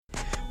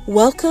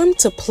Welcome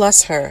to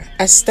Plus Her,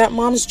 a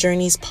Stepmom's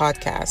Journeys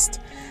podcast.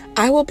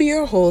 I will be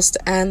your host,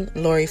 Anne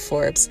Lori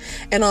Forbes,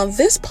 and on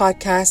this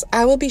podcast,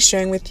 I will be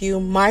sharing with you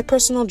my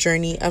personal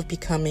journey of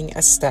becoming a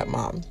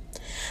stepmom.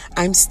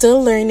 I'm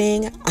still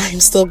learning, I'm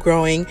still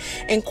growing,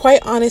 and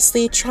quite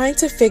honestly, trying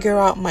to figure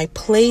out my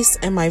place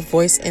and my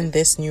voice in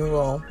this new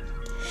role.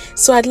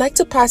 So I'd like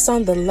to pass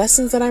on the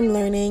lessons that I'm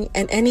learning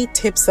and any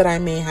tips that I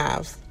may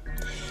have.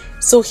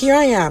 So here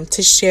I am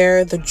to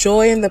share the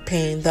joy and the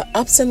pain, the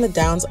ups and the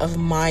downs of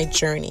my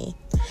journey.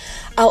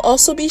 I'll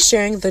also be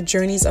sharing the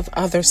journeys of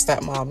other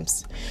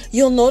stepmoms.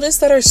 You'll notice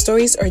that our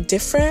stories are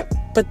different,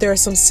 but there are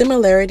some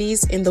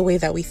similarities in the way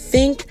that we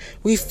think,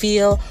 we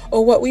feel,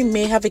 or what we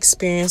may have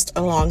experienced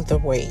along the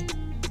way.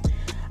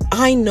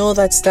 I know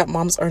that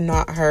stepmoms are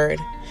not heard.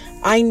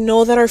 I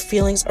know that our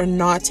feelings are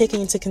not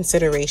taken into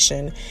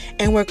consideration,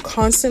 and we're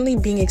constantly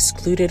being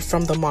excluded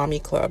from the mommy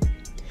club.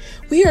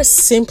 We are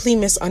simply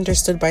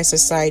misunderstood by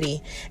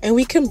society, and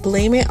we can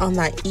blame it on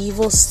that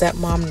evil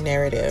stepmom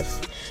narrative.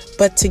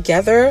 But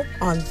together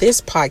on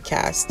this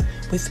podcast,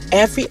 with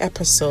every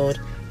episode,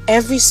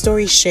 every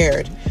story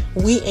shared,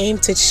 we aim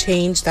to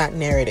change that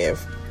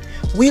narrative.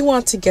 We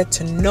want to get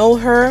to know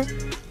her,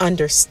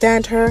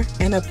 understand her,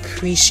 and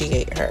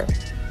appreciate her.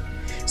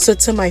 So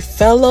to my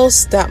fellow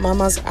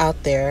stepmamas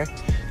out there,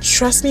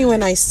 trust me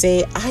when I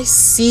say I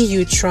see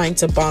you trying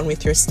to bond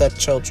with your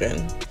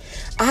stepchildren.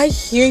 I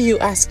hear you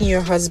asking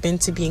your husband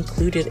to be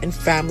included in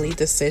family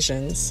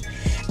decisions.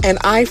 And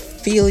I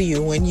feel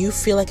you when you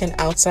feel like an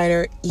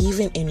outsider,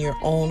 even in your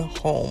own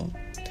home.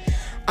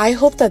 I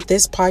hope that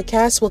this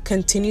podcast will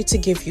continue to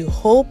give you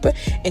hope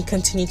and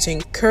continue to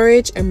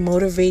encourage and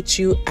motivate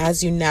you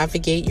as you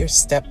navigate your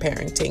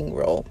step-parenting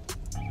role.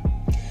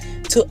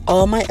 To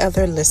all my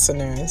other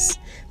listeners,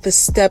 the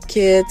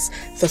stepkids,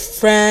 the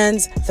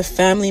friends, the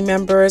family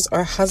members,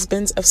 or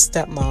husbands of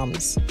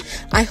stepmoms,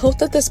 I hope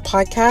that this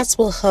podcast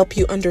will help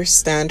you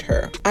understand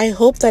her. I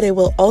hope that it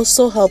will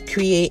also help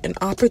create an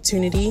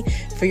opportunity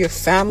for your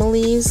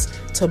families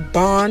to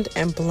bond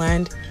and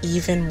blend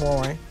even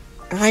more.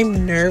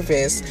 I'm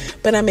nervous,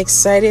 but I'm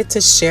excited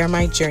to share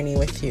my journey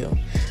with you.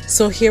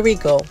 So here we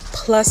go,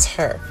 Plus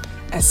Her,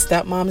 a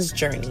stepmom's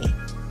journey.